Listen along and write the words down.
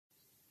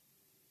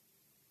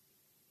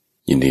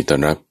ยินดีต้อน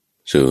รับ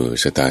สู่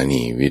สถา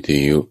นีวิท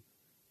ยุ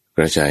ก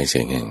ระจายเสี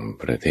ยงแห่ง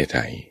ประเทศไท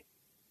ย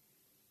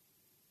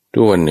ทุ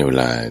กวันในเว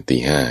ลา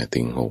 5:00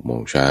 ถึง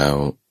 6:00 เช้า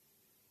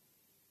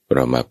เร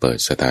ามาเปิด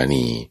สถา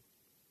นี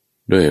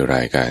ด้วยร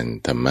ายการ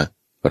ธรรม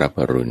รับ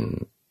อรุณ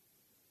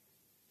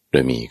โด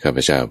ยมีข้าพ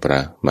เจ้าพระ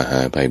มหา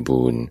ไพ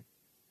บูลย์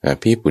อ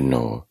ภิปุณโญ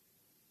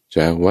จ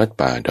ากวัด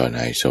ป่าดอนไ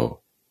ฮโซ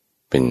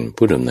เป็น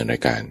ผู้ดำเนินรา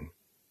ยการ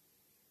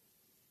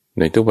ใ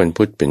นทุกวัน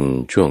พุธเป็น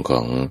ช่วงข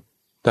อง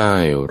ใต้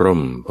ร่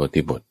มโพ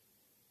ธิบท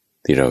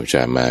ที่เราจ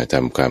ะมาท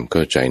ำความเข้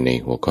าใจใน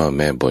หัวข้อแ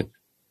ม่บท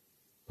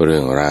เรื่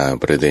องราว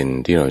ประเด็น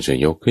ที่เราจะ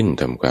ยกขึ้น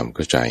ทำความเ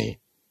ข้าใจ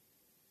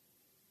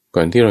ก่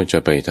อนที่เราจะ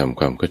ไปทำ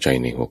ความเข้าใจ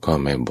ในหัวข้อ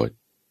แม่บท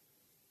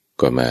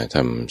ก็มาท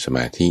ำสม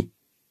าธิ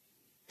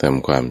ท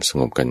ำความส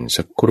งบกัน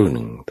สักครู่ห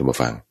นึ่งท่านผู้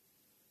ฟัง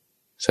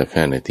สัก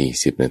5 นาที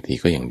10 นาที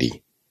ก็ยังดี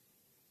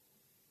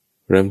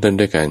เริ่มต้น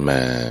ด้วยการมา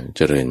เ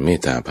จริญเม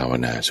ตตาภาว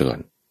นาซะก่อ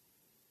น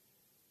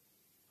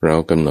เรา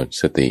กำหนด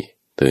สติ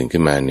ตื่นขึ้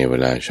นมาในเว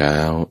ลาเช้า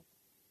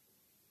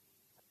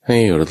ให้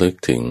ระลึก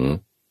ถึง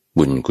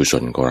บุญกุศ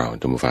ลของเรา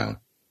ท่านผู้ฟัง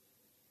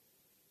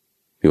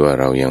ที่ว่า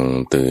เรายัง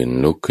ตื่น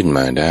ลุกขึ้นม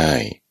าได้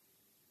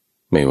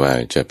ไม่ว่า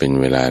จะเป็น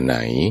เวลาไหน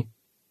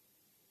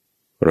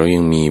เรายั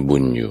งมีบุ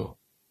ญอยู่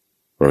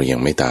เรายัง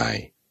ไม่ตาย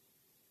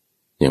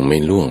ยังไม่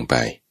ล่วงไป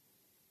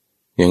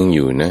ยังอ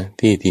ยู่นะ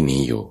ที่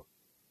นี้อยู่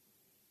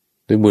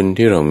ด้วยบุญ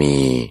ที่เรามี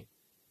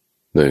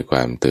โดยคว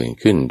ามตื่น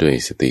ขึ้นด้วย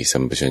สติสั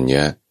มปชัญญ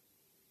ะ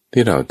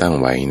ที่เราตั้ง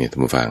ไว้เนี่ยท่า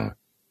นผู้ฟัง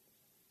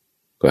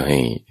ก็ให้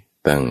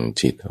ตั้ง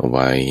จิตเอาไ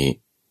ว้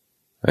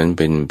อันเ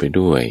ป็นไป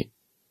ด้วย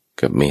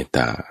กับเมตต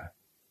า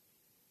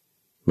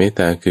เมตต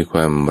าคือคว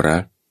ามรั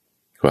ก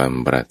ความ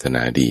ปรารถน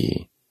าดี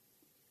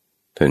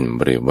ท่านเ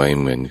ปรียบไว้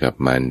เหมือนกับ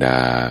มารดา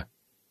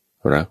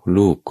รัก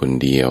ลูกคน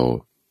เดียว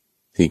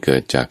ที่เกิ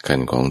ดจากคร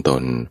รภ์ของต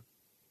น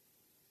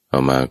เอา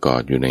มากอ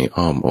ดอยู่ใน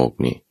อ้อมอก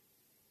นี่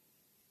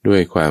ด้ว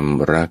ยความ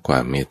รักควา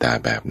มเมตตา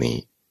แบบนี้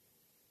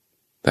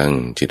ตั้ง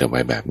จิตเอาไ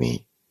ว้แบบนี้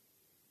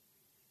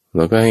แ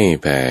ล้วก็ให้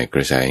แผ่ก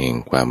ระจายแห่ง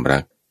ความรั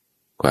ก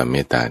ความเม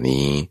ตตา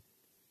นี้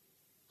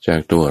จาก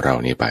ตัวเรา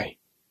นี้ไป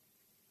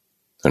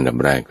อันดับ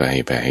แรกก็ให้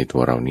แผ่ให้ตั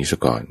วเรานี้ซะ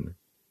ก่อน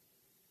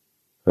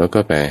แล้วก็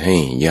แผ่ให้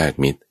ญาติ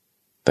มิตร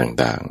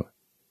ต่าง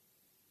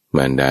ๆม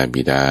ารดา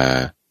บิดา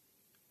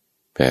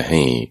แผ่ใ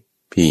ห้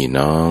พี่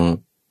น้อง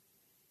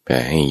แผ่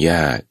ให้ญ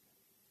าติ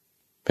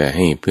แผ่ใ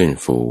ห้เพื่อน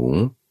ฝูง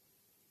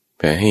แ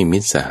ผ่ให้มิ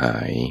ตรสหา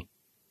ย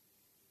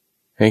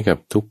ให้กับ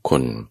ทุกค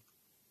น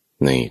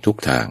ในทุก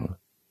ทาง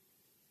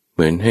เห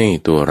มือนให้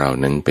ตัวเรา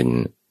นั้นเป็น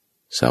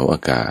เสาอา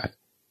กาศ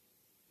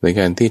ในก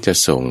ารที่จะ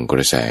ส่งก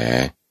ระแส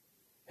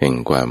แห่ง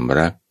ความ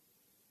รัก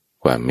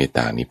ความเมตต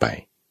านี้ไป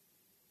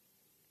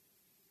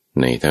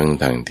ในทั้ง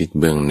ทางทิศ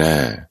เบื้องหน้า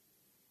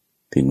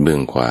ทิศเบื้อ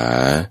งขวา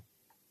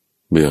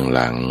เบื้องห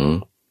ลัง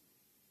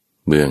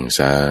เบื้อง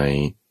ซ้าย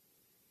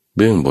เ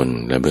บื้องบน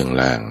และเบื้อง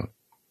ล่าง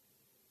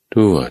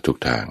ทั่วทุก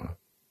ทาง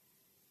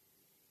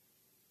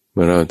เ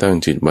มื่อเราตั้ง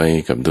จิตไว้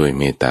กับด้วย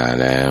เมตตา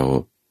แล้ว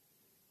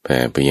แผ่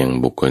ไปยัง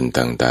บุคคล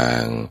ต่า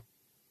ง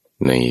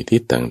ๆในทิ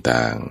ศ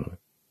ต่าง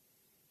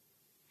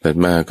ๆถัด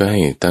มาก็ใ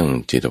ห้ตั้ง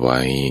จิตไว้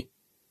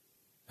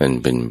อัน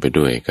เป็นไป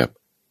ด้วยกับ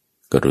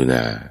กรุณ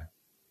า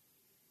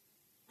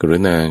กรุ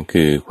ณา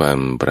คือความ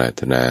ปราร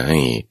ถนาให้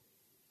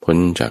พ้น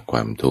จากคว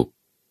ามทุกข์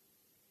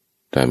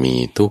ถ้ามี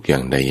ทุกข์อย่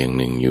างใดอย่าง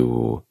หนึ่งอยู่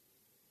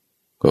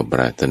ก็ป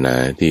รารถนา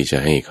ที่จะ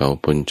ให้เขา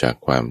พ้นจาก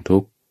ความทุ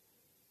กข์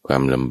ควา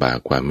มลำบาก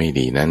ความไม่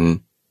ดีนั้น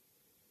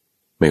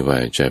ไม่ว่า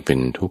จะเป็น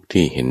ทุกข์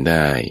ที่เห็นไ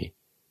ด้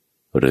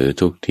หรือ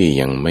ทุกข์ที่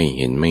ยังไม่เ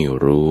ห็นไม่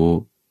รู้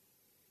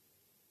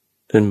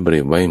ท่านเปรี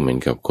ยบไว้เหมือน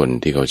กับคน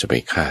ที่เขาจะไป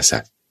ฆ่าสั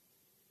ตว์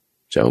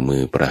จะเอามื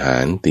อประหา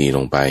รตีล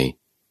งไป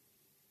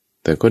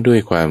แต่ก็ด้วย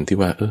ความที่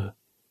ว่า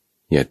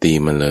อย่าตี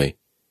มันเลย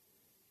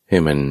ให้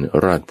มัน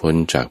รอดพ้น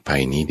จากภั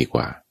ยนี้ดีก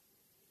ว่า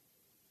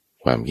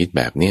ความคิดแ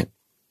บบเนี้ย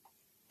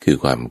คือ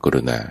ความก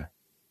รุณา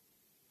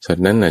สัต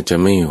ว์นั้นอาจจะ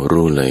ไม่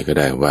รู้เลยก็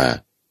ได้ว่า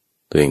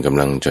ตัวเองก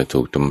ำลังจะถู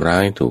กทำร้า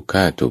ยถูก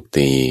ฆ่าถูก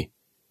ตี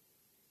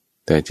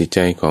แต่จิตใจ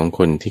ของค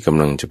นที่ก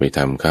ำลังจะไปท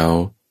ำเขา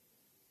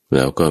แ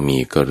ล้วก็มี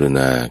กรุณ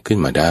าขึ้น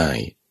มาได้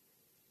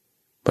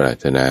ปรา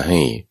รถนาให้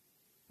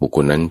บุคค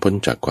ลนั้นพ้น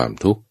จากความ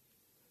ทุกข์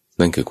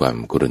นั่นคือความ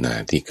กรุณา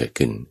ที่เกิด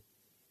ขึ้น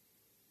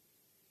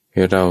ใ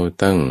ห้เรา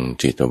ตั้ง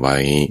จิตเอาไว้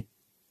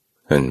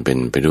อันเป็น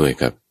ไปด้วย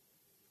กับ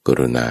ก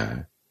รุณา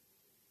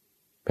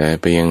แผ่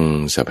ไปยัง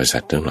สรรพสั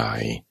ตว์ทั้งหลา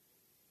ย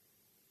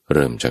เ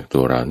ริ่มจากตั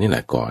วเรานี่แหล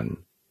ะก่อน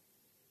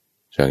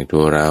จากตั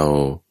วเรา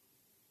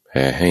แ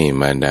ผ่ให้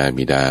มารดา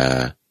บิดา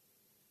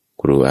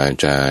ครูอา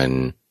จาร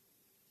ย์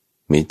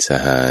มิตรส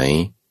หาย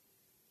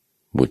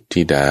บุตร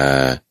ธิดา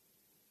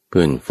เ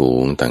พื่อนฝู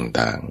ง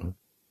ต่าง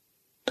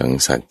ๆทั้ง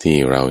สัตว์ที่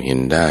เราเห็น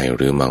ได้ห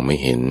รือมองไม่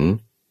เห็น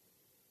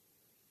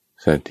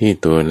สัตว์ที่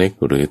ตัวเล็ก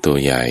หรือตัว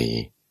ใหญ่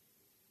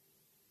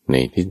ใน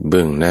ทิศเ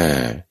บื้องหน้า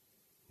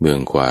เบื้อง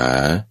ขวา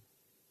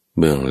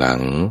เบื้องหลั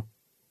ง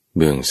เ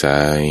บื้องซ้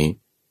าย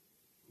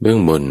เบื้อง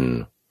บน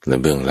และ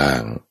เบื้องล่า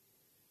ง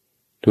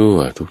ทั่ว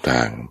ทุกท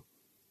าง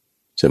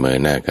เสมอ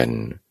หน้ากัน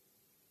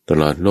ต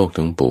ลอดโลก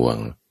ทั้งปวง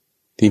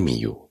ที่มี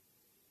อยู่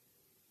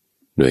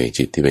ด้วย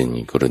จิตที่เป็น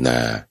กรุณา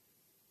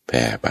แ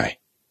ผ่ไป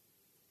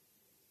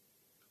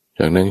จ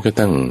ากนั้นก็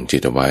ตั้งจิ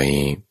ตเอาไว้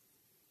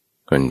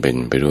มันเป็น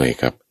ไปด้วย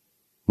กับ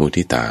มุ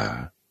ทิตา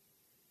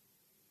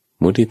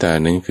มุทิตา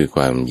นั้นคือค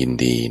วามยิน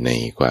ดีใน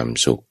ความ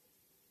สุข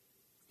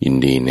ยิน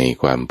ดีใน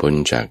ความพ้น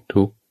จาก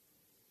ทุกข์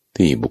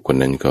ที่บุคคล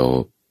นั้นเขา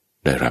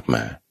ได้รับม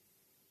า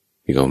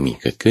ที่เขามี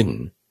เกิดขึ้น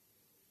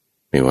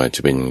ไม่ว่าจะ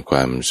เป็นคว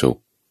ามสุข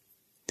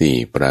ที่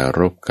ปราร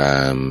ภก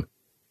าม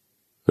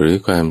หรือ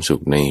ความสุ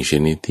ขในช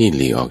นิดที่ห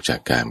ลีออกจาก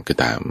กามก็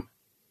ตาม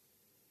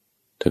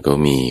ถ้าเขา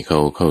มีเขา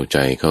เข้าใจ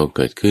เขาเ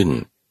กิดขึ้น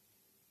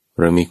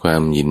เรามีควา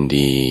มยิน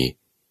ดี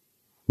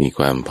มีค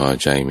วามพอ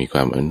ใจมีคว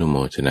ามอนุโม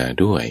ทนา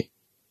ด้วย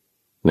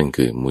นั่น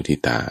คือมุทิ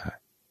ตา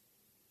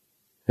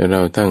ถ้าเร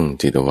าตั้ง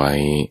จิตเอาไว้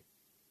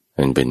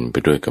อันเป็นไป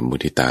ด้วยกับมุ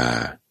ทิตา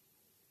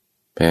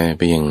แผ่ไ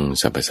ปยัง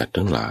สรรพสัตว์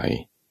ทั้งหลาย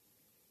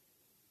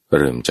เ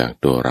ริ่มจาก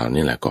ตัวเรา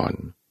นี่แหละก่อน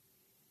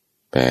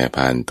แผ่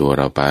ผ่านตัวเ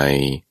ราไป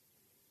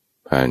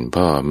ผ่าน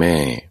พ่อแม่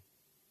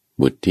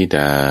บุตรธิด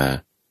า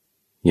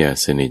ญาติ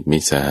สนิทมิ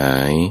ตรสหา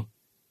ย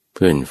เ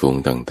พื่อนฝูง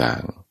ต่า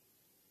ง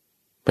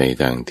ๆไป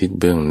ทางทิศ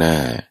เบื้องหน้า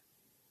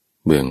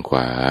เบื้องขว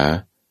า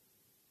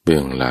เบื้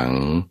องหลัง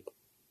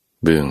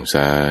เบื้อง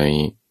ซ้าย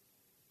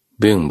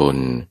เบื้องบน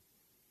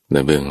และ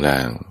เบื้องล่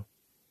าง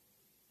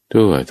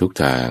ทั่วทุก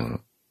ทาง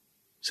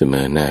เสม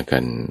อหน้ากั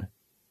น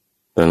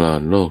ตลอ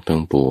ดโลกทั้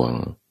งปวง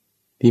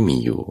ที่มี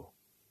อยู่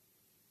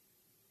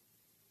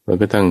เรา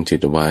ก็ตั้งจิ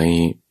ตไว้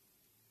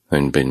มั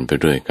นเป็นไป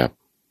ด้วยกับ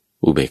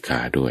อุเบกขา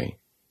ด้วย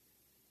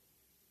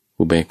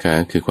อุเบกขา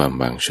คือความ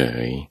วางเฉ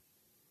ย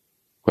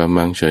ความว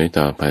างเฉย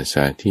ต่อภาษ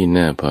าที่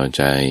น่าพอใ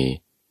จ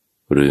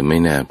หรือไม่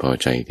น่าพอ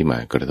ใจที่มา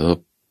กระทบ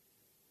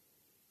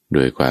โด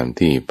ยความ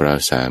ที่เรา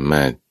สาม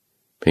ารถ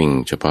เพ่ง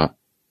เฉพาะ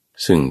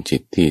ซึ่งจิ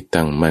ตที่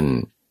ตั้งมั่น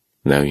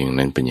แล้วอย่าง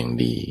นั้นเป็นอย่าง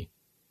ดี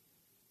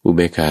อุเบ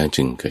กขา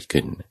จึงเกิด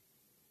ขึ้น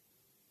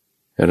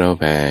เรา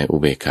แผ่อุ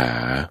เบกขา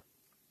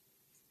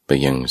ไป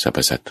ยังสรรพ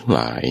สัตว์ทั้งห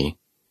ลาย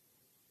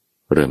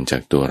เริ่มจา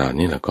กตัวเรา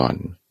นี่ละก่อน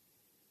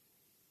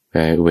แ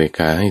ผ่อุเบกข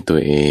าให้ตัว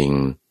เอง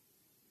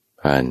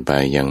ผ่านไป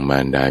ยังมา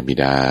รดาบิ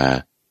ดา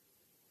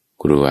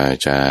ครูอา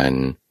จาร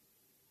ย์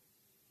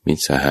มิต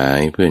รสหา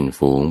ยเพื่อน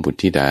ฝูงบุตร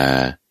ธิดา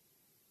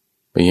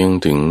ไปยัง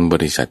ถึงบ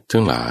ริษัท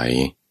ทั้งหลาย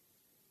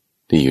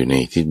ที่อยู่ใน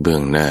ทิศเบื้อ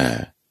งหน้า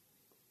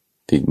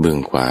ทิศเบื้อง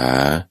ขวา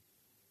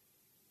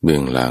เบื้อ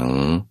งหลัง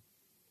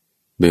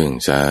เบื้อง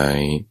ซ้าย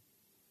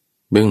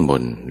เบื้องบ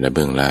นและเ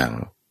บื้องล่าง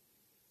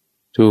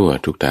ทั่ว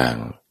ทุกทาง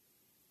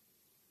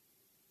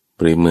เป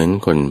รียบเหมือน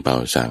คนเป่า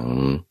สัง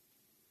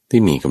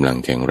ที่มีกำลัง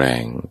แข็งแร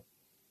ง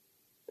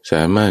ส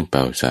ามารถเ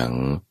ป่าสัง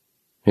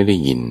ให้ได้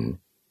ยิน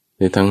ไ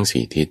ด้ทั้ง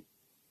สี่ทิศ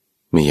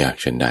ไม่ยาก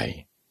ฉันใด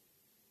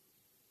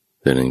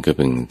ดังนั้นก็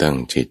พึงตั้ง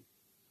จิต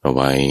เอาไ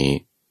ว้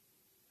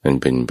มัน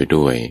เป็นไป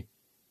ด้วย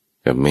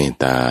กับเมต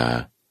ตา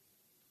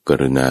ก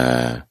รุณา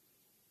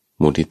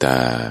มุทิตา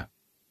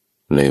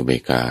และอุเบ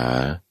กขา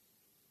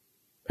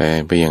แผ่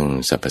ไปยัง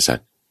สรรพสัต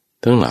ว์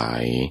ทั้งหลา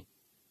ย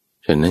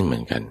ฉะนั้นเหมื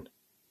อนกัน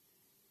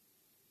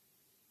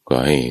ก็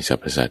ให้สร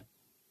รพสัตว์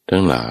ทั้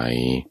งหลาย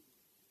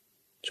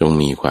จง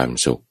มีความ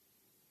สุข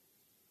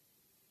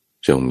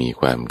จงมี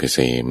ความเกษ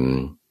ม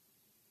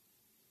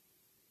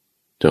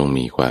จง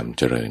มีความเ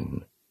จริญ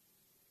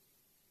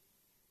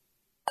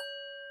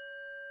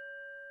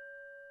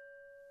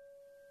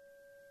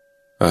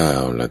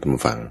เราต้อง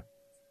ฟัง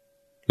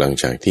หลัง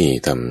จากที่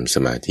ทำส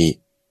มาธิ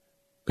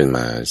เป็นม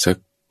าสัก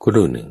ค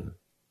รู่หนึ่ง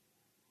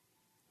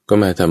ก็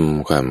มาท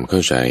ำความเข้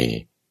าใจ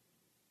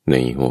ใน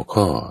หัว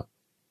ข้อ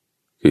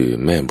คือ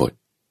แม่บท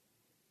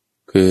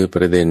คือป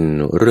ระเด็น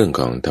เรื่อง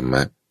ของธรรม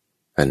ะ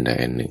อันใด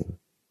อันหนึ่ง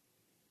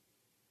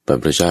พระ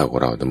พุทธเจ้าของ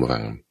เราต้องฟั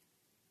ง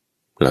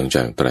หลังจ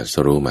ากตรัส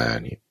รู้มา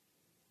เนี่ย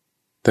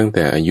ตั้งแ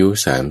ต่อายุ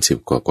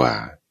30กว่า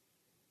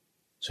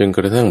จนก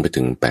ระทั่งไป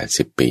ถึง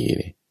80ปี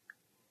เนี่ย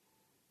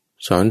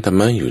สอนธรร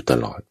มะอยู่ต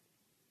ลอด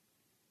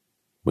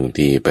บาง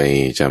ทีไป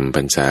จำพ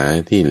รรษา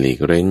ที่หลีก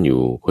เร้นอ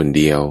ยู่คน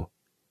เดียว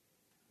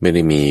ไม่ไ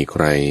ด้มีใค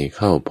รเ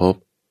ข้าพบ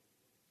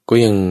ก็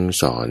ยัง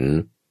สอน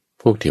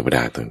พวกเทวด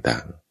าต่า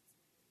ง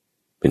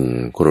ๆเป็น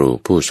ครู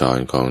ผู้สอน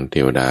ของเท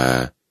วดา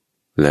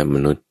และม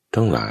นุษย์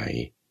ทั้งหลาย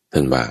ท่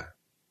านว่า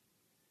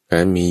กา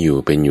รมีอยู่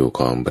เป็นอยู่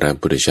ของพระ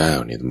พุทธเจ้า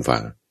เนี่ยท่านฟั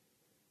ง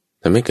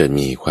ทำให้เกิด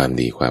มีความ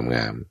ดีความง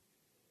าม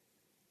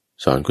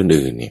สอนคน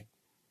อื่นเนี่ย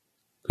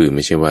คือไ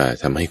ม่ใช่ว่า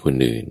ทำให้คน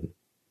อื่น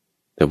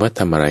แต่ว่าท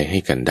ำอะไรให้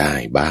กันได้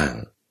บ้าง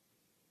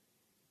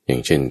อย่า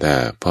งเช่นถ้า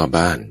พ่อ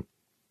บ้าน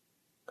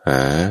ห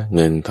าเ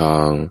งินทอ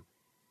ง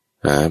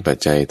หาปัจ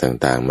จัย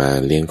ต่างๆมา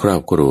เลี้ยงครอ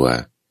บครัว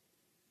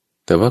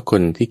แต่ว่าค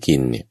นที่กิ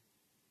นเนี่ย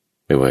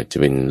ไม่ว่าจะ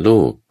เป็นลู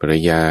กภรร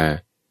ยา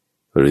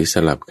หรือส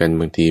ลับกัน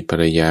บางทีภร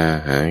รยา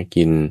หา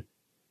กิน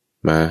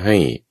มาให้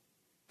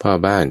พ่อ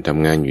บ้านท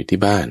ำงานอยู่ที่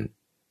บ้าน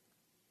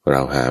เร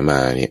าหาม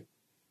าเนี่ย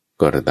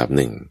ก็ระดับห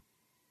นึ่ง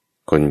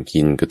คน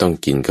กินก็ต้อง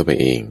กินเข้าไป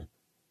เอง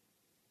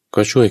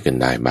ก็ช่วยกัน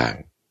ได้บ้าง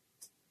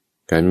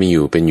การมีอ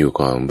ยู่เป็นอยู่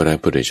ของพระ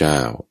พุทธเจ้า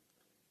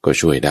ก็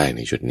ช่วยได้ใน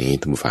จุดนี้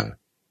ท่านผู้ฟัง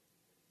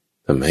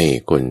ทำให้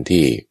คน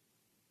ที่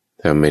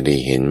ถ้าไม่ได้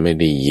เห็นไม่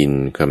ได้ยิน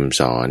คำ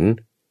สอน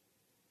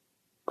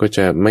ก็จ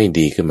ะไม่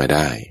ดีขึ้นมาไ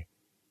ด้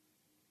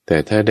แต่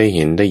ถ้าได้เ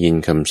ห็นได้ยิน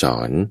คำสอ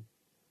น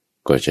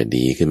ก็จะ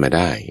ดีขึ้นมาไ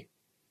ด้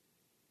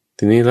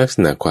ทีนี้ลักษ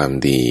ณะความ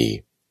ดี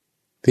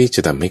ที่จ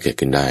ะทำให้เกิด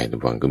ขึ้นได้ร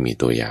ะวังก็มี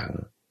ตัวอย่าง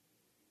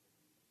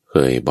เค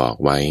ยบอก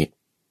ไว้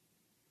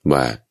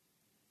ว่า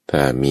ถ้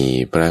ามี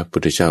พระพุ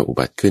ทธเจ้าอุ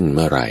บัติขึ้นเ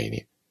มื่อไหร่เ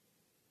นี่ย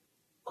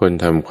คน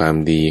ทำความ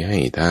ดีให้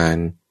ทาน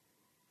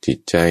จิต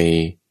ใจ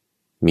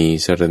มี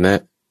สรณะ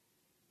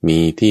มี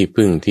ที่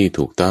พึ่งที่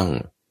ถูกต้อง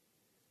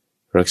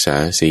รักษา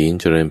ศีล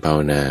เจริญภาว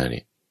นาเ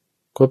นี่ย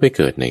ก็ไปเ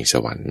กิดในส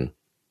วรรค์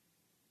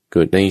เ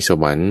กิดในส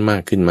วรรค์มา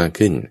กขึ้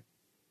น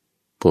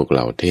พวกเห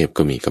ล่าเทพ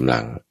ก็มีกำลั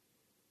ง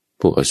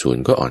พวกอสู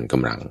รก็อ่อนก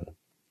ำลัง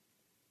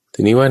ที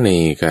นี้ว่าใน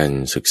การ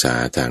ศึกษา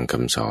ทางค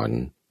ำสอน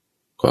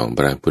ของพ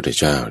ระพุทธ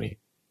เจ้านี่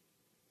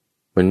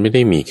มันไม่ไ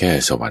ด้มีแค่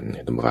สวรรค์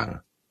ท่านผู้ฟัง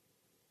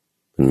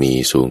มันมี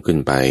สูงขึ้น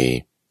ไป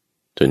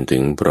จนถึ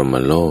งพรหม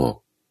โลก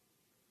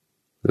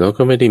แล้ว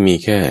ก็ไม่ได้มี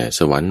แค่ส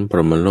วรรค์พร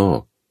หมโลก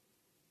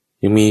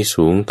ยังมี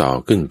สูงต่อ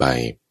ขึ้นไป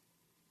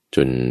จ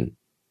น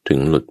ถึง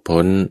หลุด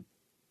พ้น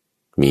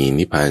มี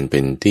นิพพานเป็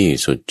นที่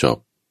สุดจบ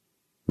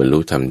บรรลุ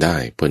ธรรมได้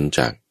พ้นจ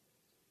าก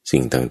สิ่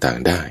งต่าง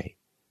ๆได้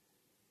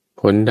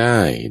พ้นได้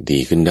ดี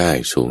ขึ้นได้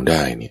สูงไ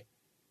ด้เนี่ย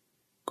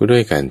ก็ด้ว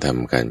ยการท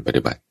ำการป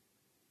ฏิบัติ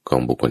ของ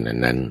บุคคล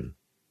นั้น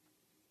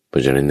ๆเพรา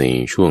ะฉะนั้นใน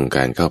ช่วงก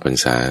ารเข้าพรร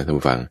ษาท่าน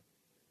ผู้ฟัง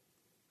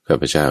ข้า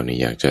พเจ้าเนี่ย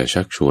อยากจะ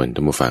ชักชวนท่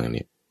านผู้ฟังเ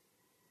นี่ย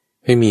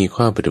ให้มี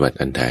ข้อปฏิบัติ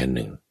อันใดอันห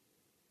นึ่ง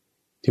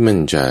ที่มัน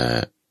จะ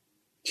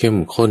เข้ม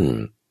ข้น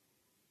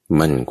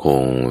มั่นค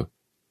ง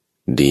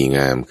ดีง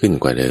ามขึ้น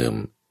กว่าเดิม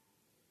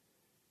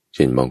เ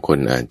ช่นบางคน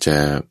อาจจะ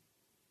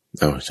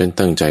ฉัน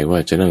ตั้งใจว่า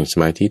จะนั่งส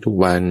มาธิทุก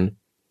วัน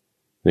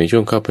ในช่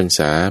วงเข้าพรรษ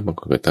าบาง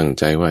คนก็ตั้ง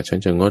ใจว่าฉัน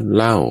จะงดเ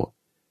หล้า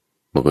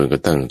บางคนก็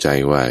ตั้งใจ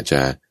ว่าจ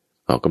ะ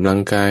ออกกำลั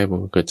งกายบาง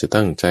คนก็จะ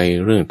ตั้งใจ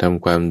เรื่องท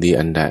ำความดี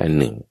อันใดอัน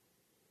หนึ่ง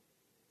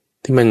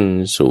ที่มัน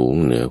สูง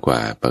เหนือกว่า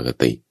ปก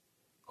ติ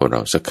ของเร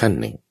าสักขั้น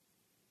หนึ่ง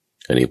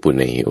อันนี้พูด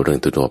ในเรื่อง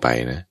ตัวไป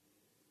นะ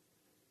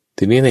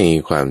ทีนี้ใน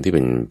ความที่เ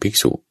ป็นภิก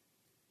ษุ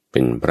เป็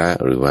นพระ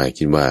หรือว่า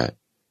คิดว่า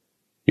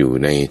อยู่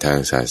ในทาง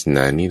ศาสน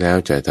านี้แล้ว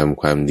จะท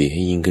ำความดีใ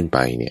ห้ยิ่งขึ้นไป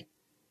เนี่ย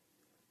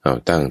เอา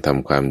ตั้งท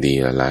ำความดี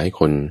หลายค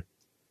น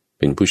เ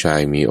ป็นผู้ชาย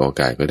มีโอ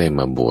กาสก็ได้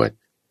มาบวช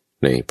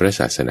ในพระ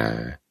ศาสนา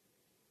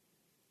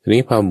ที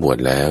นี้พอบวช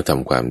แล้วท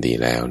ำความดี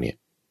แล้วเนี่ย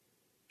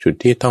จุด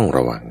ที่ต้องร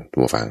ะวัง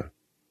ตัวฟัง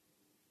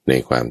ใน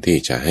ความที่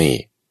จะให้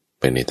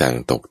ไปในทาง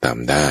ตกต่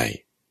ำได้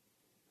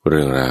เ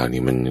รื่องราว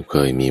นี้มันเค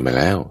ยมีมา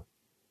แล้ว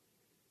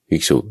ภิ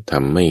กษุท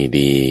ำไม่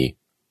ดี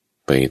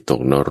ไปต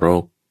กนร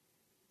ก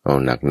เอา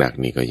หนัก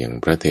ๆนี่ก็อย่าง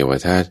พระเทว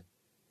ทัต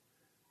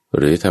ห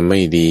รือทำไม่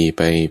ดีไ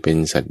ปเป็น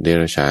สัตว์เด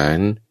รัจฉาน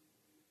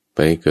ไป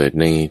เกิด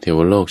ในเทว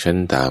โลกชั้น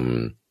ต่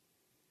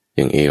ำอ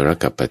ย่างเอระ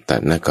กัปปต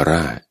นาคร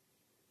าช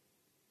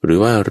หรือ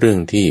ว่าเรื่อง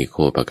ที่โค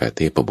ปกเ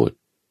ทพบุตร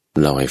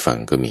เล่าให้ฟัง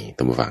ก็มี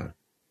ท่านผู้ฟัง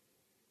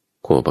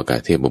โคปก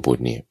เทพบุต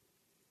รเนี่ย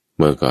เ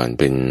มื่อก่อน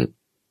เป็น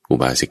อุ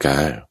บาสิกา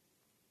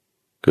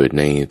เกิดใ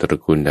นตระ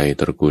กูลใด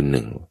ตระกูลห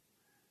นึ่ง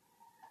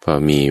พอ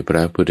มีพร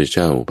ะพุทธเ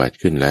จ้าอุบัติ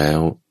ขึ้นแล้ว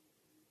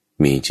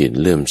มีจิต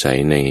เลื่อมใส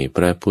ในพ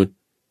ระพุทธ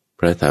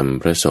พระธรรม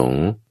พระสง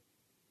ฆ์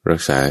รั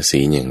กษาศี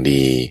ลอย่าง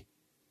ดี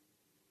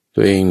ตั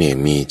วเองเนี่ย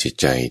มีจิต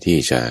ใจที่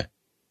จะ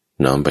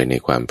น้อมไปใน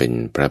ความเป็น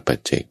พระปัจ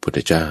เจกพุทธ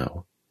เจ้า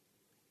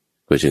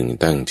ก็จึง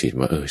ตั้งจิต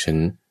ว่าฉัน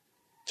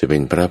จะเป็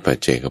นพระปัจ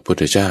เจกพุท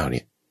ธเจ้าเ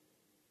นี่ย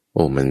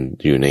มัน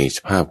อยู่ในส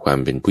ภาพความ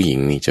เป็นผู้หญิง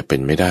นี่จะเป็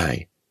นไม่ได้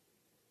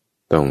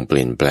ต้องเป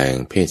ลี่ยนแปลง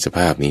เพศสภ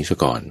าพนี้ซะ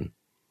ก่อน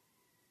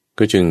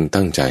ก็จึง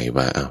ตั้งใจ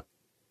ว่า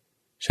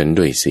ฉัน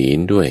ด้วยศีล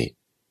ด้วย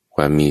ค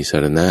วามมีส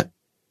รณะ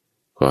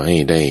ขอให้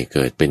ได้เ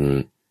กิดเป็น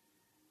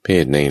เพ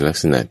ศในลัก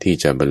ษณะที่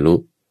จะบรรลุ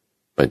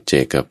ปัจเจ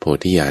กโพ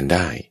ธิญาณไ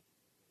ด้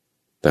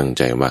ตั้งใ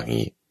จว่า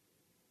งี้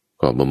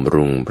ก็บำ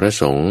รุงพระ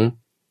สงฆ์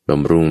บ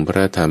ำรุงพร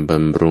ะธรรมบ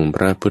ำรุงพ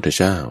ระพุทธ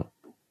เจ้า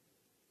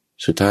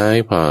สุดท้าย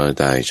พอ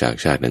ตายจาก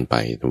ชาตินั้นไป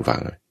ทุกฝั่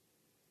ง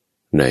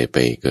ได้ไป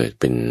เกิด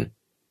เป็น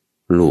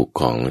ลูก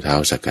ของท้า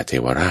วสักกะเท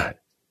วราช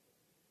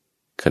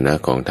คณะ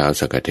ของท้าว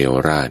สักกะเทว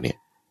ราชเนี่ย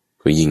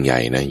ก็ยิ่งใหญ่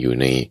นะอยู่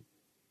ใน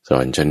สว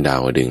รรค์ชั้นดา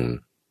วดึงส์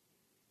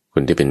ค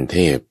นที่เป็นเท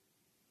พ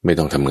ไม่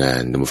ต้องทำงา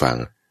นทุกฝั่ง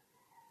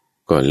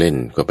ก็เล่น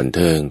ก็บันเ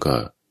ทิงก็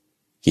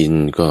กิน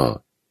ก็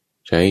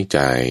ใช้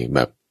จ่ายแบ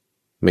บ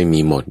ไม่มี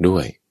หมดด้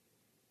วย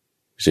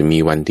จะมี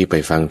วันที่ไป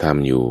ฟังธรรม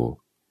อยู่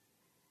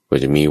ก็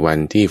จะมีวัน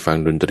ที่ฟัง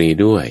ดนตรี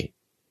ด้วย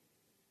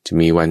จะ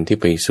มีวันที่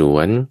ไปสว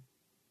น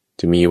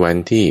จะมีวัน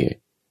ที่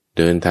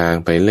เดินทาง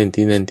ไปเล่น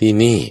ที่นั่นที่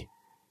นี่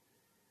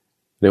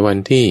ในวัน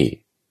ที่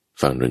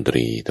ฟังดนต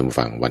รีทำ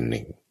ฟังวันห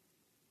นึ่ง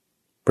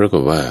ปราก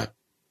ฏว่า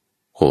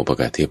โคป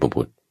กเทพ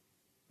บุตร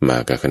มา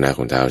กับคณะข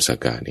องท้าวสัก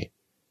กะนี่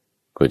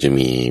ก็จะ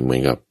มีเหมือ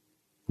นกับ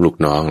ลูก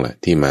น้องแหละ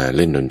ที่มาเ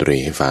ล่นดนตรี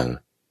ให้ฟัง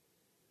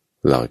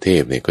เหล่าเท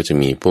พเนี่ยก็จะ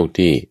มีพวก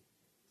ที่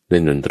เล่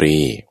นดนตรี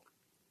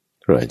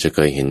เราอาจจะเค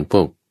ยเห็นพ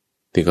วก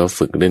ที่เขา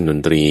ฝึกเล่นดน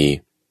ตรี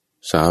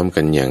ซ้อม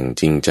กันอย่าง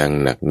จริงจัง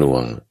หนักหน่ว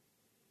ง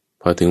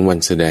พอถึงวัน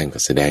แสดงก็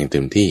แสดงเต็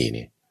มที่เ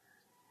นี่ย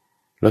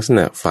ลักษณ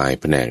ะฝ่าย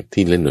แผนก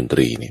ที่เล่นดนต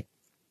รีเนี่ย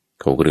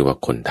เขาเรียกว่า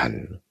คนทัน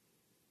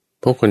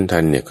พวกคนทั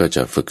นเนี่ยก็จ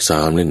ะฝึกซ้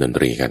อมเล่นดนต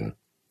รีกัน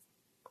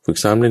ฝึก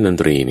ซ้อมเล่นดน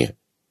ตรีเนี่ย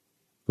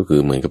ก็คื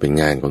อเหมือนกับเป็น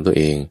งานของตัว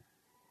เอง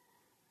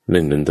เ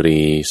ล่นดนตรี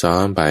ซ้อ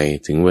มไป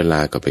ถึงเวลา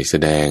ก็ไปแส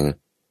ดง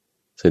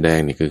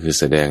นี่ก็คือ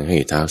แสดงให้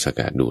ท้าวสักก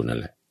ะดูนั่น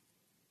แหละ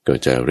ก็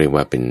จะเรียก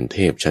ว่าเป็นเท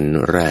พชั้น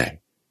แรก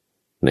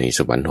ในส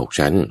วรรค์6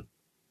ชั้น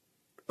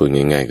พูด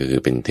ง่ายๆก็คื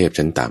อเป็นเทพ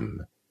ชั้นต่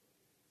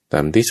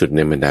ำที่สุดใน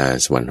บรรดา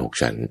สวรรค์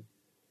6ชั้น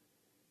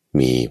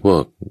มีพว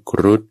กค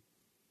รุฑ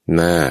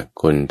นาค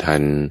คนทั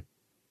น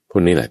พว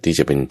กนี้แหละที่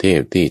จะเป็นเท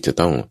พที่จะ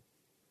ต้อง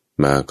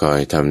มาคอย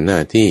ทำหน้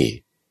าที่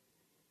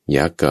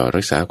ยักษ์ก็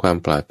รักษาความ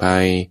ปลอดภั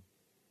ย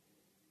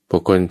พว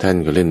กคนท่าน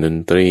ก็เล่นดน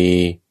ตรี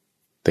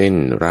เต้น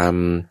ร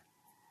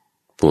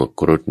ำพวก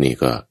ครุฑนี่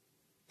ก็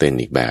เต้น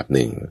อีกแบบห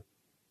นึ่ง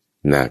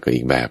นาคก็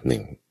อีกแบบหนึ่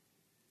ง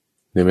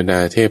ในบรรดา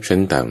เทพชั้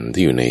นต่ำ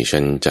ที่อยู่ใน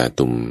ชั้นจา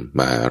ตุมม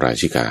หารา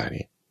ชิกาเ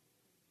นี่ย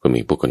ก็มี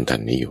พวกคนทั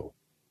นนี้อยู่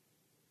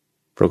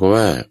เพราะ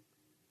ว่า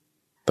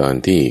ตอน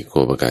ที่โค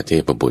ปกาเท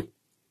พบุตร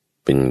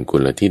เป็นกุ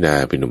ลธิดา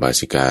เป็นอุบา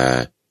สิกา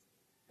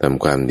ท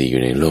ำความดีอ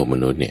ยู่ในโลกม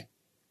นุษย์เนี่ย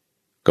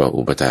ก็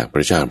อุปถากพ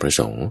ระเจ้าประ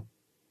สงค์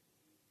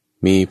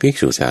มีภิก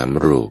ษุ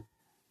3 รูป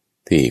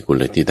ที่กุ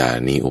ลธิดา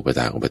นี้อุปถ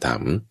ากอุปถั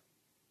มภ์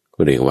ก็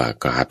เรียกว่า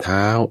กราบเ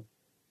ท้า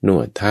น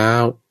วดเท้า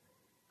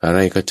อะไร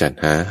ก็จัด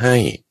หาให้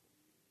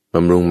บ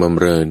ำรุงบำ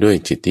เรอด้วย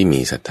จิตที่มี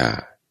ศรัทธา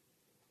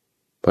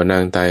พอนา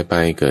งตายไป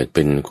เกิดเ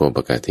ป็นโคป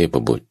กาเทพ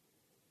บุตร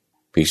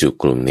ภิกษุ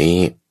กลุ่มนี้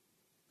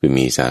คือ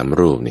มี3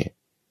 รูปเนี่ย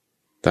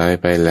ตาย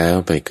ไปแล้ว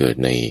ไปเกิด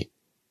ใน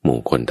หมู่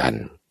คนทัน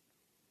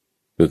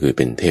ก็คือเ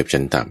ป็นเทพ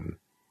ชั้นต่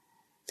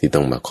ำที่ต้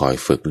องมาคอย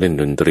ฝึกเล่น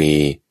ดนตรี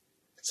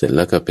เสร็จแ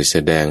ล้วก็ไปแส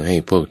ดงให้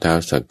พวกท้าว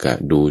สักกะ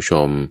ดูช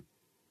ม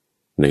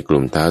ในก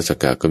ลุ่มท้าวสัก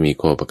กะก็มี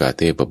โคปกา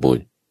เทพบุต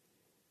ร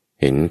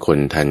เห็นคน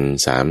ทัน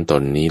3 ต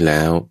นนี้แ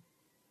ล้ว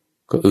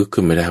ก็อึก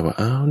ขึ้นไม่ได้ว่า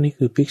อ้าวนี่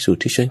คือภิกษุ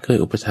ที่ฉันเคย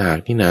อุปถาก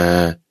นี่นา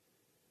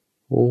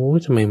โอ้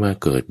ทำไมมา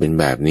เกิดเป็น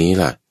แบบนี้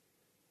ล่ะ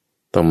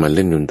ต้องมาเ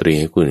ล่นดนตรี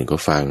ให้คนอื่นก็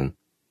ฟัง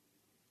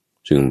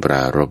จึงปร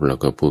ารภแล้ว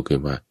ก็พูดขึ้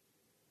นว่า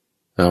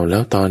เอาแล้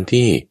วตอน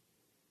ที่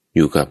อ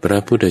ยู่กับพระ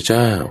พุทธเ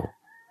จ้า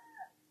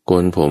โก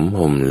นผม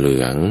ห่มเหลื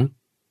อง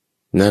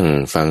นั่ง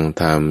ฟัง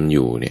ธรรมอ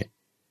ยู่เนี่ย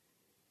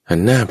หัน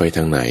หน้าไปท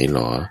างไหนหร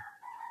อ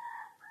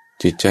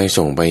จิตใจ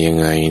ส่งไปยัง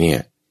ไงเนี่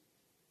ย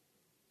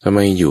ทำไม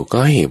อยู่ใก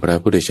ล้พระ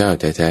พุทธเจ้า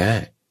แท้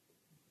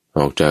ๆอ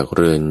อกจากเ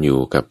รือนอยู่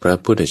กับพระ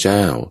พุทธเจ้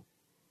า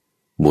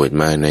บวช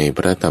มาในพ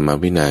ระธรรม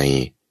วินัย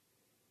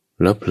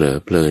แล้วเผลอ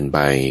เพลินไป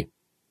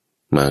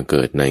มาเ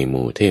กิดในห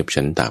มู่เทพ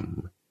ชั้นต่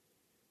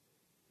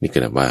ำนี่ก็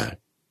นับว่า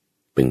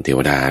เป็นเทว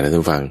ดานะท่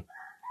านฟัง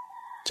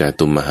จา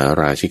ตุมมหา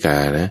ราชิกา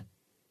นะ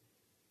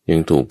ยั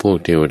งถูกพวก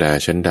เทวดา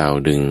ชั้นดาว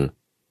ดึง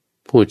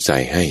พูดใส่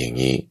ให้อย่าง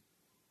นี้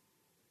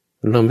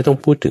เราไม่ต้อง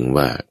พูดถึง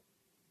ว่า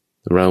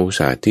เรา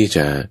สามารถที่จ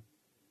ะ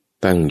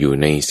ตั้งอยู่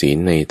ในศีล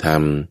ในธรร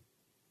ม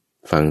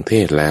ฟังเท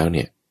ศแล้วเ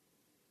นี่ย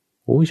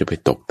โอ้จะไป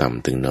ตกต่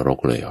ำถึงนรก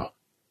เลยเหรอ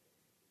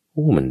โ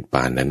อ้มัน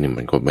ป่านนั้นเนี่ย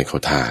มันก็ไม่เข้า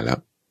ท่าแล้ว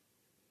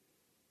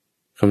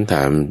คำถ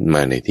ามม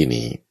าในที่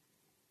นี้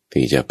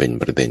ที่จะเป็น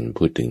ประเด็น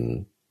พูดถึง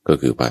ก็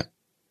คือว่า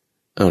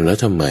เอาแล้ว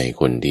ทำไม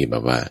คนที่แบ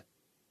บว่า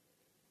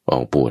ออ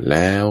กบวชแ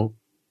ล้ว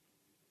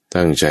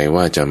ตั้งใจ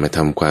ว่าจะมาท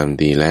ำความ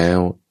ดีแล้ว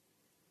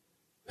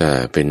ถ้า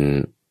เป็น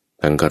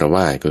ทางฆราว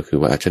าสก็คือ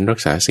ว่าฉันรัก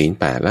ษาศีล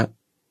8ละ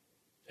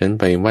ฉัน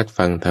ไปวัด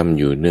ฟังธรรม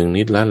อยู่เนือง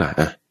นิดแล้วล่ะ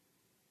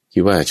คิ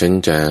ดว่าฉัน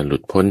จะหลุ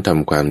ดพ้นท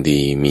ำความดี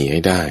มีให้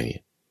ได้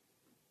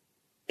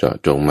เจาะ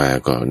จงมา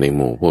ก็ในห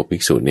มู่พวกภิ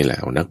กษุนี่แหละ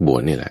นักบว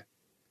ชนี่แหละ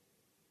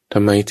ท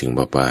ำไมถึง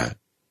บอกว่า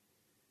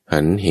หั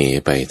นเห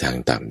ไปทาง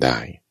ต่ำได้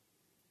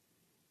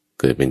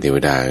เกิดเป็นเทว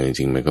ดาจ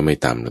ริงๆมันก็ไม่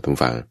ต่ำนะท่าน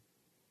ฟัง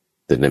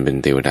แต่นั้นเป็น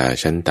เทวดา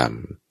ชั้นต่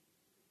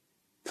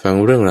ำฟัง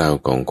เรื่องราว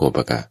ของโคป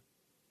กะ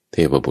เท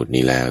พบุตร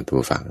นี้แล้วท่า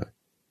นฟัง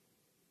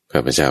ข้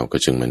าพเจ้าก็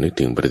จึงมานึก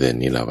ถึงประเด็น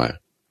นี้แล้วว่า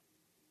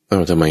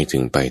ทำไมถึ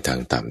งไปทาง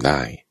ต่ำได้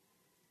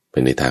เป็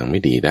นในทางไม่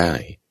ดีได้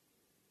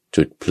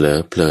จุดเผลอ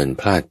เพลิน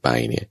พลาดไป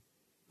เนี่ย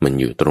มัน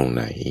อยู่ตรงไ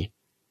หน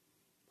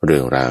เรื่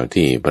องราว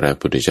ที่พระ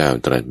พุทธเจ้า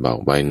ตรัสบอก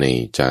ไว้ใน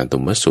จาตุ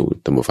มสูตร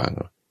ท่านผู้ฟัง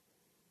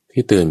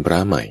ที่เตือนพระ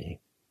ใหม่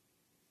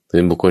เตื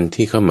อนบุคคล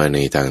ที่เข้ามาใน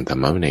ทางธร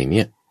รมะในเ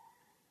นี่ย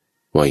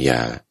ว่าอย่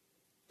า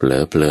เผล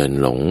อเพลิน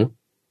หลง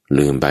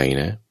ลืมไป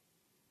นะ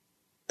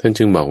ท่าน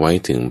จึงบอกไว้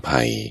ถึง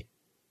ภัย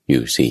อ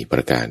ยู่4 ป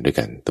ระการด้วย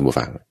กันท่านผู้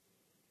ฟัง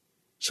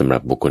สำหรั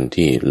บบุคคล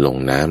ที่ลง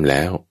น้ำแ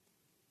ล้ว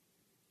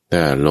ถ้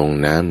าลง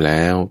น้ำแ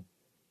ล้ว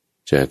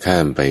จะข้า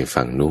มไป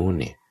ฝั่งนู้น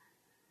เนี่ย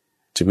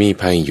จะมี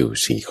ภัยอ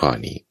ยู่4 ข้อ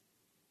นี้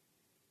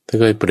ถ้า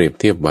เคยเปรียบ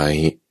เทียบไว้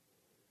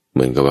เห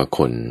มือนกับว่าค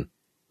น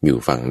อยู่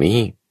ฝั่ง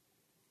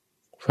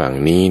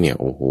นี้เนี่ย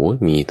โอ้โห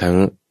มีทั้ง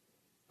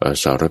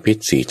สารพิษ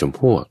4 จำ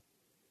พวก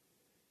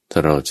ถ้า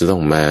เราจะต้อ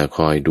งมาค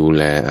อยดูแ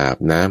ลอาบ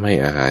น้ำให้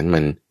อาหารมั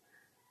น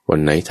วัน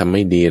ไหนทำไ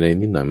ม่ดีอะไร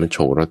นิดหน่อยมันโฉ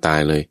กเราตาย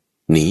เลย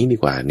หนีดี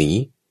กว่าหนี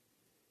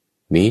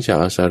จาก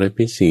สาร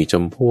พิษ4 จ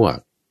ำพวก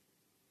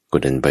ก็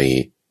เดินไป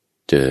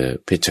เจอ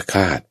เพชฌฆ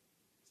าต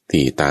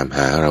ที่ตามห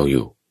าเราอ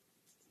ยู่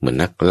เหมือน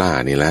นักล่า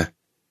นี่ละ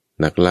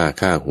นักล่า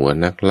ฆ่าหัว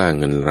นักล่า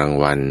เงินราง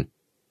วัล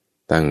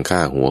ตั้งค่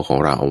าหัวของ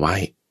เราเอาไว้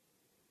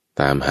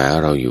ตามหา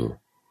เราอยู่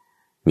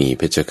มีเ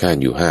พชฌฆาต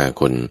อยู่5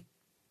 คน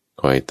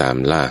คอยตาม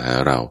ล่าหา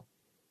เรา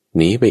ห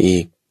นีไปอี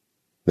ก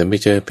แล้วไป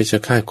เจอเพชฌ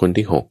ฆาตคน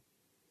ที่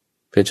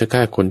เพชฌฆ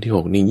าตคนที่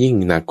6นี่ยิ่ง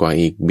หนักกว่า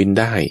อีกบิน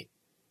ได้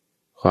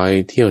คอย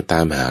เที่ยวตา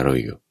มหาเรา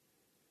อยู่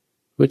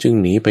ก็จึง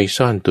หนีไป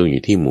ซ่อนตัวอ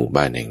ยู่ที่หมู่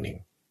บ้านแห่งหนึ่ง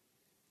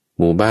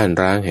หมู่บ้าน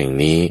ร้างแห่ง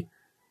นี้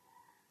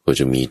ก็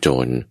จะมีโจ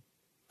ร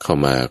เข้า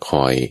มาค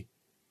อย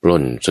ปล้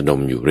นสะด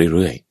มอยู่เ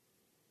รื่อย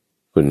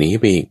ๆก็หนี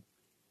ไปอีก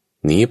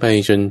หนีไป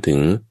จนถึง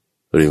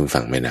ริม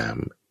ฝั่งแม่น้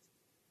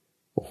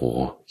ำโอ้โห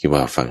คิด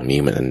ว่าฝั่งนี้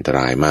มันอันตร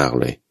ายมาก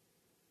เลย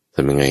ท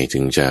ำยังไงถึ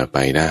งจะไป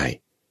ได้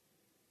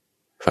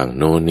ฝั่ง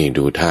โน้นนี่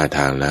ดูท่าท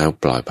างแล้ว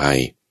ปลอดภัย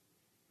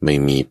ไม่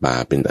มีป่า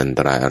เป็นอันต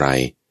รายอะไร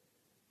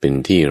เป็น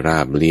ที่รา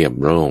บเรียบ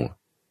โล่ง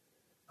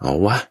เอา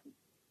วะ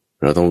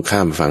เราต้องข้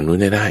ามฝั่งนู้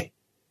นได้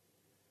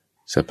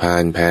สะพา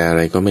นแพอะไ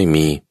รก็ไม่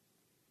มี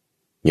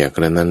อย่าก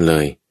ระนั้นเล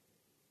ย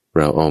เ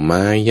ราเอาไ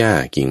ม้หญ้า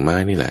กิ่งไม้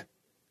นี่แหละ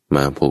ม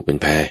าผูกเป็น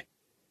แพ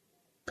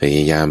พย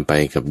ายามไป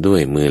กับด้ว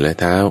ยมือและ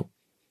เท้า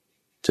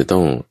จะต้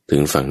องถึ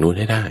งฝั่งนู้น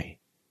ให้ได้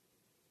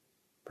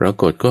ปรา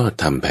กฏก็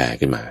ทำแพ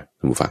ขึ้นมา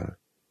ท่านผู้ฟัง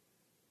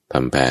ท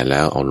ำแพแล้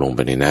วเอาลงไป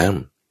ในน้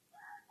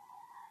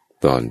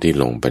ำตอนที่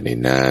ลงไปใน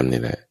น้ำ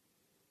นี่แหละ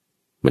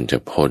มันจะ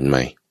พ้นไหม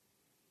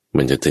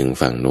มันจะถึง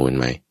ฝั่งนู้น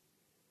ไหม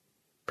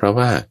เพราะ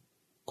ว่า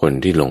คน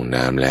ที่ลง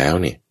น้ำแล้ว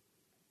เนี่ย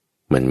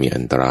มันมี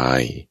อันตรา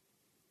ย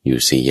อ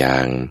ยู่4อย่า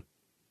ง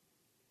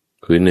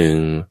คือ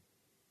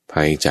1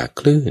ภัยจาก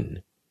คลื่น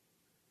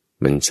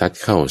มันซัด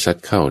เ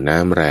ข้าน้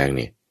ำแรงเ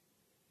นี่ย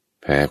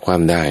แพ้ควา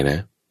มได้นะ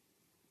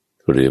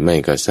หรือไม่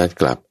ก็ซัด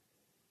กลับ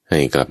ให้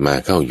กลับมา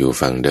เข้าอยู่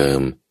ฝั่งเดิ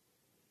ม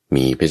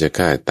มีเพชฌฆ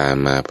าตตาม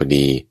มาพอ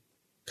ดี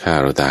ฆ่า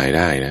เราตายไ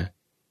ด้นะ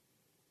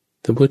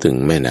ถ้าพูดถึง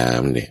แม่น้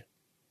ำเนี่ย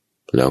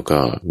แล้วก็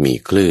มี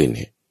คลื่นเ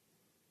นี่ย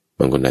บ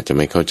างคนอาจจะไ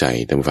ม่เข้าใจ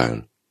ท่านฟัง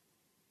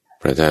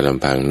พระเจ้าล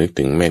ำพังนึก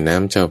ถึงแม่น้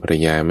ำเจ้าพระ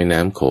ยาแม่น้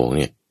ำโขงเ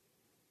นี่ย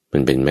มั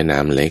นเป็นแม่น้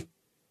ำเล็ก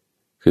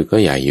คือก็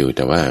ใหญ่อยู่แ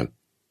ต่ว่า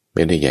ไ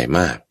ม่ได้ใหญ่ม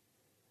าก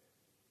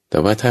แต่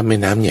ว่าถ้าแม่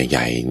น้ำให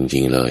ญ่ๆจ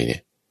ริงๆเลยเนี่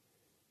ย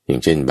อย่า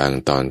งเช่นบาง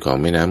ตอนของ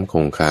แม่น้ำค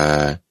งคา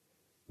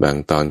บาง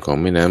ตอนของ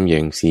แม่น้ำแย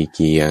งซีเ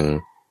กียง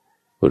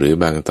หรือ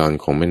บางตอน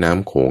ของแม่น้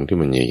ำโขงที่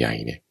มันใหญ่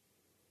ๆเนี่ย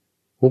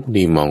ปุ๊บ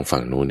ดีมองฝั่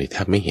งนู้นนี่แท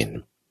บไม่เห็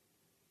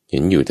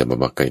นอยู่แต่แบ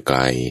บไกล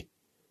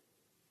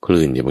ๆค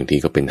ลื่นบางที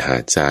ก็เป็นหา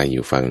ดทรายอ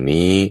ยู่ฝั่ง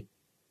นี้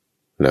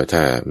แล้วถ้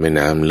าแม่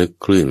น้ำลึก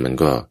คลื่นมัน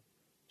ก็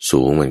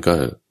สูงมันก็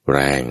แร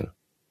ง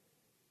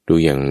ดู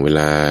อย่างเว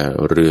ลา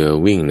เรือ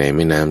วิ่งในแ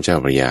ม่น้ำเจ้า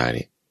พระยาเ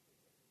นี่ย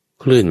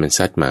คลื่นมัน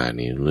ซัดมา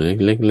นี่เรือ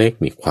เล็ก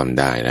ๆนี่ความ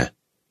ได้นะ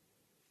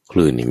ค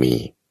ลื่นนี่มี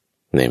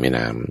ในแม่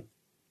น้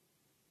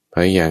ำพ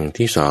ยอย่าง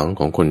ที่2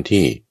ของคน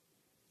ที่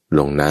ล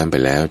งน้ำไป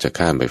แล้วจะ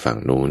ข้ามไปฝั่ง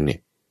นู้นเนี่ย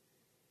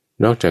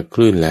นอกจากค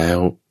ลื่นแล้ว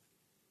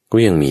ก็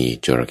ยังมี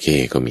จระเข้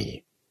ก็มี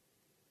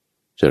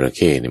จระเ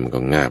ข้เนี่ยมัน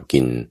ก็งาบกิ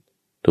น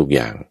ทุกอ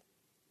ย่าง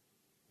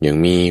ยัง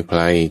มี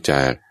ภัยจ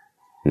าก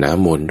น้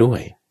ำวนด้ว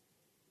ย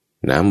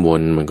น้ำว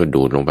นมันก็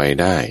ดูดลงไป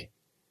ได้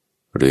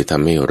หรือท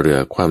ำให้เรือ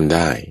คว่ำไ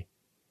ด้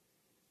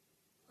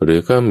หรือ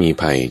ก็มี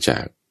ภัยจา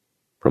ก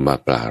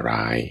ปลา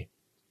ร้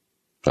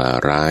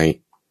าย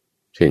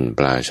เช่นป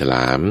ลาฉล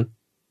าม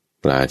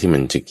ปลาที่มั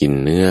นจะกิน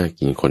เนื้อ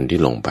กินคนที่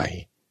ลงไป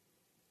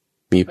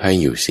มีภัย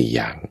อยู่4อ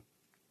ย่าง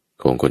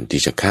ของคน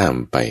ที่จะข้าม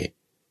ไป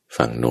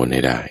ฝั่งโน้นใ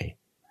ห้ได้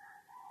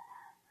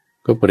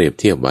ก็เปรียบ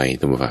เทียบไว้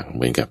ท่านผู้ฟังเห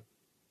มือนกับ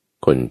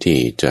คนที่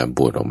จะบ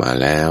วชออกมา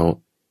แล้ว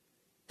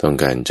ต้อง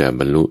การจะ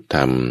บรรลุธร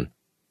รม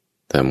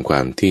ทำควา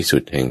มที่สุ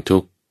ดแห่งทุ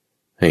กข์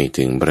ให้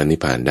ถึงพระนิพ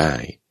พานได้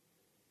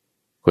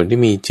คนที่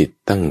มีจิต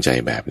ตั้งใจ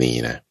แบบนี้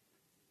นะ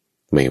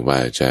ไม่ว่า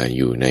จะอ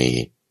ยู่ใน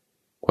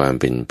ความ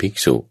เป็นภิก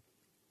ษุ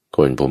โก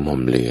นผมห่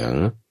มเหลือง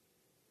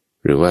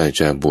หรือว่า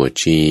จะบวช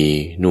ชี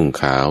นุ่ง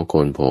ขาวโก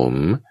นผม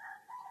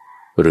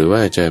หรือว่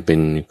าจะเป็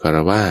นฆร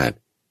าวาส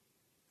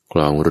คร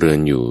องเรือน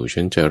อยู่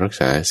ฉันจะรัก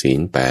ษาศีล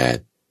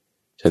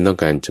8ฉันต้อง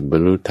การจะบร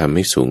รลุธรรมใ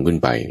ห้สูงขึ้น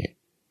ไปเนี่ย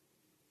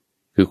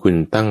คือคุณ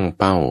ตั้ง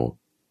เป้า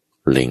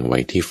เล็งไว้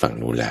ที่ฝั่ง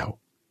นู้นแล้ว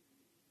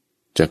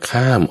จะ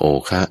ข้ามโอ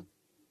ค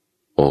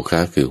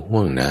ะคือห้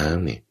วงน้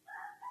ำนี่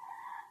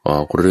ออ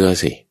กเรือ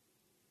สิ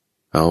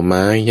เอาไ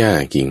ม้หญ้า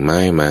กิ่งไม้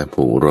มา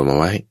ผูกรวมเอา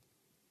ไว้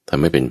ทำ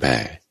ให้เป็นแพ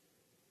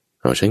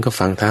ฉันก็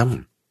ฟังธรรม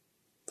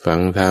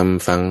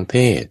ฟังเท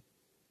ศ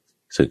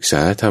ศึกษ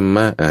าธรรม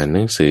ะอ่านห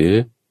นังสือ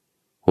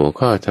หัว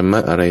ข้อธรรมะ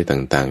อะไร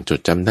ต่างๆจด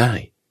จำได้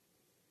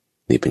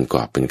นี่เป็นก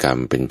อบเป็นกรรม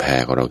เป็นแพ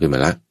ของเราขึ้นมา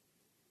ละ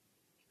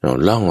เรา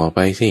ล่องออกไ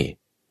ปสิ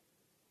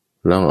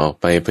ล่องออก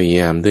ไปพยา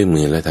ยามด้วย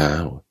มือและเท้า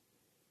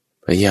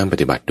พยายามป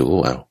ฏิบัติดู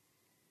เอา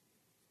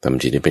ท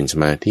ำจิตให้เป็นส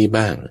มาธิ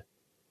บ้าง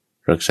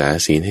รักษา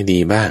ศีลให้ดี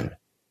บ้าง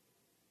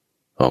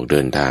ออกเดิ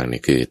นทางเนี่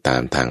ยคือตา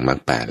มทางมรรค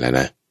8แล้ว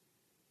นะ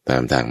ตา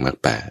มทางมรรค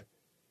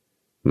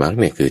8มรรค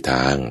เนี่ยคือท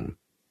าง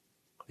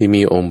ที่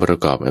มีองค์ประ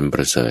กอบอันป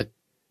ระเสริฐ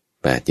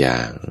8อย่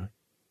าง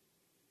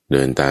เ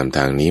ดินตามท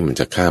างนี้มัน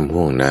จะข้าม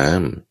ห้วงน้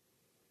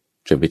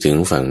ำจะไปถึง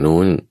ฝั่ง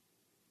นู้น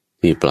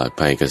ที่ปลอด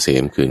ภัยเกษ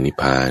มคือนิพ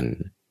พาน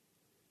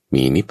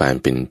มีนิพพาน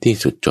เป็นที่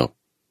สุดจบ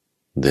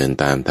เดิน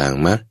ตามทาง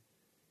มรรค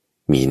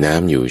มีน้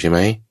ำอยู่ใช่ไหม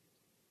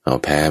เอา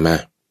แพมา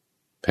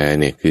แพ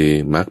เนี่ยคือ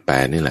มรรค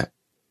8นี่แหละ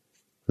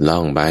ล่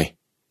องไป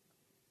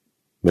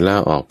เวลา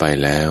ออกไป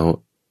แล้ว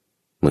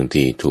บาง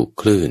ทีถูก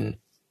คลื่น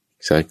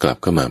ซัดกลับ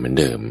เข้ามาเหมือน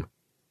เดิม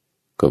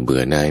ก็เบื่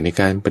อหน่ายใน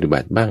การปฏิบั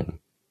ติบ้าง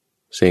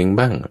เซ็ง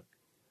บ้าง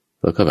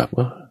แล้วก็แบบ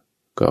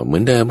ก็เหมื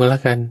อนเดิมก็แล้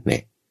วกันเนี่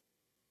ย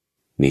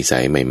นิสั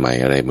ยใหม่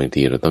ๆอะไรบาง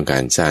ทีเราต้องกา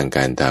รสร้างก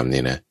ารทำเ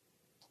นี่ยนะ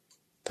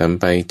ทำ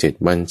ไป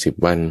7 วัน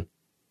10 วัน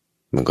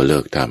มันก็เลิ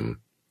กท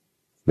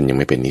ำมันยัง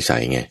ไม่เป็นนิสั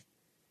ยไง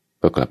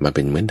ก็กลับมาเ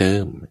ป็นเหมือนเดิ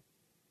ม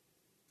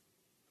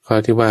ข้อ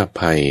ที่ว่า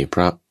ภัยเพ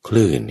ราะค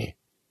ลื่นนี่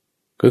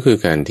ก็คือ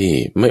การที่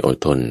ไม่อด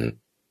ทน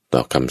ต่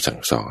อคำสั่ง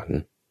สอน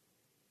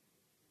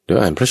เดี๋ยว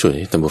อ่านพระสูตรใ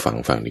ห้ท่านผู้ฟัง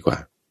ฟังดีกว่า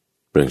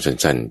เรื่อง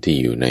สั้นๆที่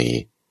อยู่ใน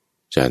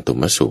จาตุ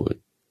มสูตร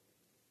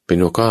เป็น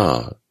หัวข้อ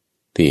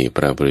ที่พ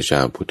ระพุทธเจ้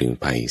าพูดถึง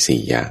ภัย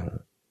4 อย่าง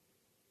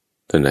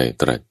ท่านได้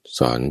ตรัสส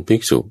อนภิ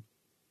กษุ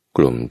ก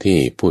ลุ่มที่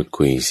พูด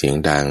คุยเสียง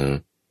ดัง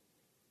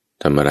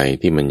ทำอะไร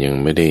ที่มันยัง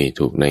ไม่ได้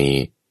ถูกใน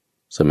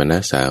สมณ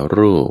สา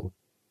รูป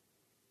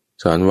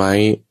สอนไว้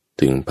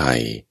ถึงภั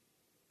ย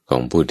ขอ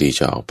งผู้ที่จ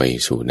ะออกไป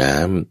สู่น้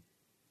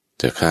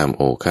ำจะข้ามโ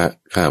อคะ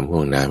ข้ามห่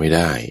วงน้ำไม่ไ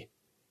ด้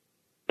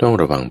ต้อง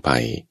ระวังภั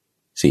ย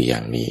4 อย่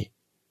างนี้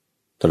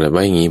ตรัสไ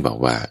ว้อย่างนี้บอก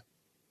ว่า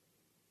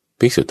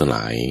ภิกษุทั้งหล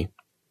าย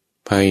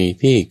ภัย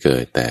ที่เกิ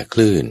ดแต่ค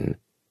ลื่น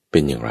เป็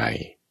นอย่างไร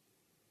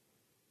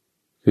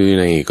คือ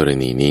ในกร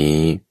ณีนี้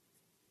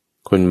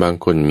คนบาง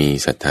คนมี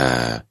ศรัทธา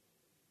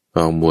อ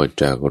อกบวช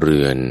จากเรื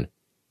อน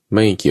ไ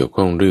ม่เกี่ยว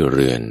ข้องด้วยเ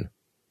รือน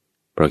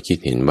เพราะคิด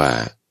เห็นว่า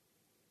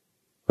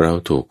เรา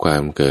ถูกควา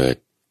มเกิด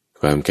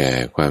ความแก่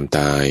ความต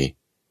าย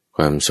ค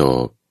วามโศ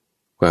ก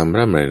ความ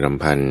ร่ำไรร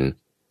ำพัน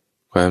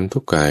ความทุ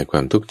กข์กายคว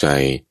ามทุกข์ใจ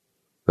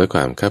และคว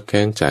ามคับแ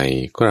ค้นใจ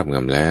ครอบง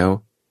ำแล้ว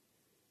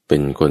เป็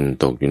นคน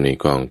ตกอยู่ใน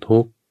กองทุ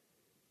กข์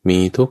มี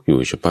ทุกข์อ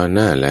ยู่เฉพาะห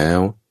น้าแล้ว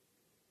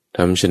ท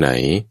ำไฉน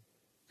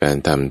การ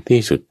ทำที่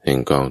สุดแห่ง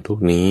กองทุก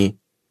ข์นี้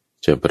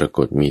จะปราก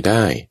ฏมีไ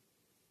ด้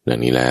ดัง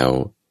นี้แล้ว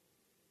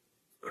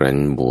ครั้น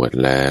บวช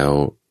แล้ว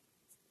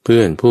เพื่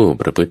อนผู้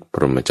ประพฤติพ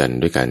รหมจรรย์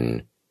ด้วยกัน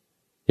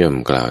ย่อม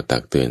กล่าวตั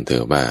กเตือนเธ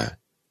อว่า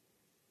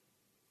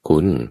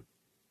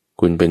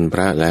คุณเป็นพ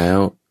ระแล้ว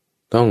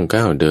ต้อง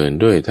ก้าวเดิน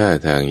ด้วยท่า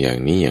ทางอย่าง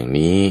นี้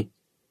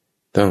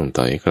ต้องถ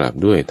อยกลับ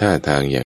ด้วยท่าทางอย่าง